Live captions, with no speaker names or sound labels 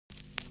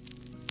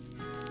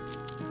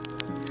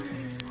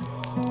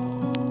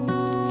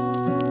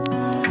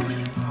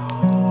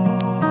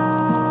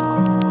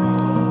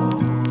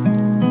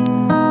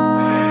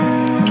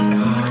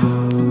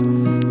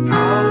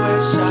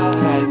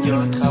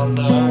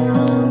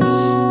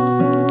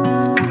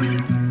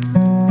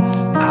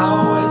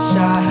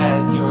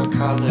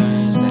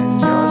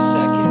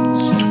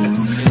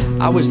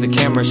was the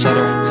camera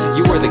shutter,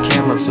 you were the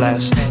camera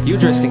flash. You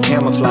dressed in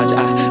camouflage,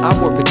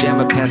 I wore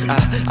pajama pants.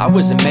 I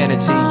was a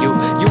manatee,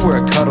 you were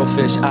a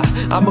cuttlefish.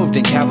 I moved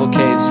in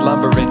cavalcades,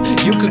 lumbering.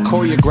 You could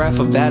choreograph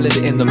a ballad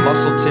in the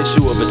muscle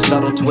tissue of a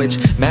subtle twitch.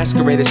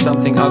 Masquerade as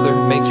something other,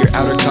 make your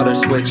outer color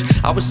switch.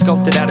 I was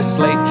sculpted out of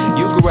slate,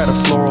 you grew out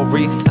a floral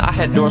wreath. I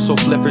had dorsal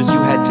flippers, you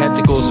had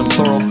tentacles and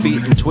plural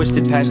feet, and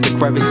twisted past the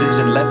crevices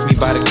and left me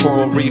by the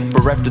coral reef.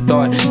 Bereft of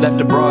thought,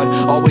 left abroad,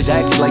 always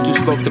acted like you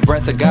spoke the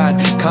breath of God.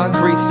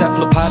 Concrete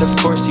cephalopod, of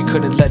course you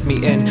couldn't let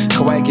me in.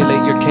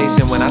 Coagulate your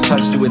casing when I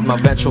touched you with my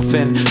ventral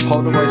fin.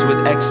 Polaroids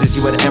with X's,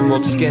 you had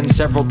emerald skin,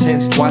 several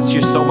tints. Watched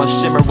your so much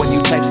shimmer when you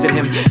texted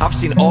him. I've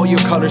seen all your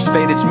colors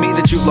fade, it's me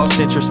that you've lost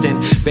interest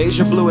in. Beige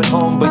or blue at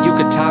home, but you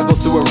could toggle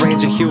through a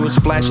range of hues.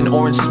 Flash an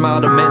orange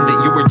smile to men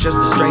that you were just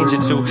a stranger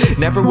to.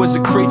 Never was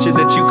a creature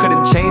that you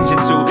couldn't change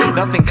into.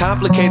 Nothing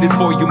complicated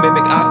for you,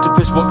 mimic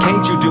octopus, what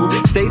can't you do?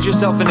 Stage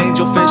yourself an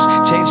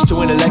angelfish, change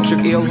to an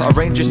electric eel.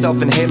 Arrange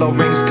yourself in halo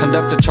rings,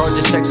 conduct a charge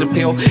of sex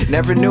appeal.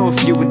 Never knew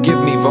if you would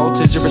give me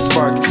voltage or a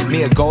spark.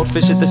 Me a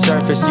goldfish at the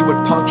surface, you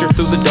would puncture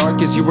through the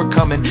dark as you were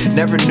coming.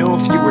 Never knew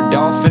if you were a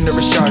dolphin or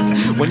a shark.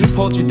 When you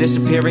pulled your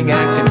disappearing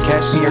act and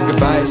cashed me your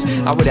goodbyes,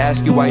 I would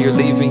ask you why you're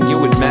leaving, you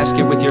would mask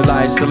it with your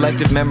lies.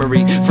 Selective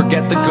memory,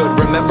 forget the good,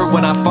 remember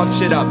when I fucked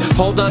shit up.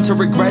 Hold on to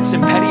regrets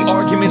and petty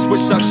arguments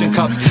with suction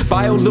cups.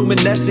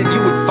 Bioluminescent,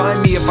 you would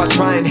find me if I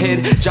try and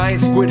hid.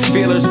 Giant squid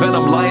feelers,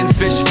 venom,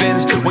 lionfish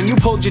fins. When you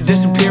pulled your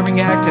disappearing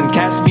act and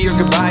cast me your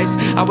goodbyes,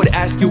 I would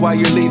ask you why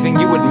you're leaving,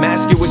 you would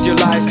mask it with your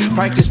lies.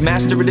 Practice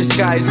master a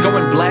disguise, go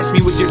and blast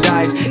me with your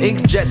dyes.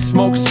 Inkjet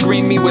smoke,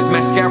 screen me with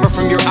mascara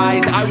from your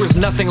eyes. I was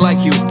nothing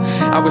like you,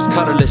 I was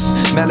colorless,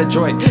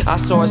 maladroit. I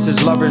saw us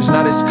as lovers,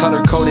 not as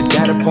color-coded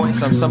data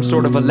points on some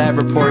sort of a lab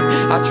report.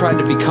 I tried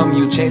to become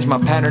you, change my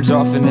patterns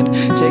often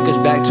and take us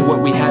back to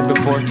what we had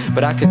before,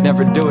 but I could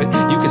never do it.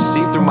 You could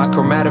see through my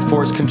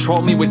chromatophores,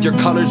 control me with your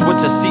colors.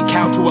 What's a sea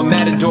cow to a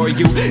matador?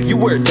 You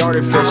were a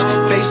darterfish,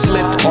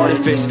 facelift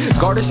artifice,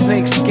 garter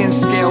snake, skin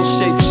scale,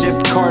 shape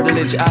shift,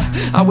 cartilage.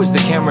 I was the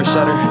camera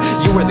shutter,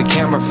 you were the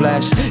camera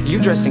flash. You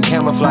dressed in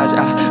camouflage,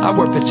 I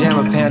wore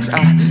pajama pants.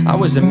 I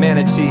was a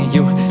manatee,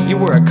 you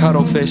were a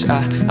cuttlefish.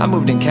 I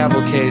moved in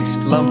cavalcades,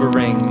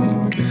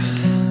 lumbering.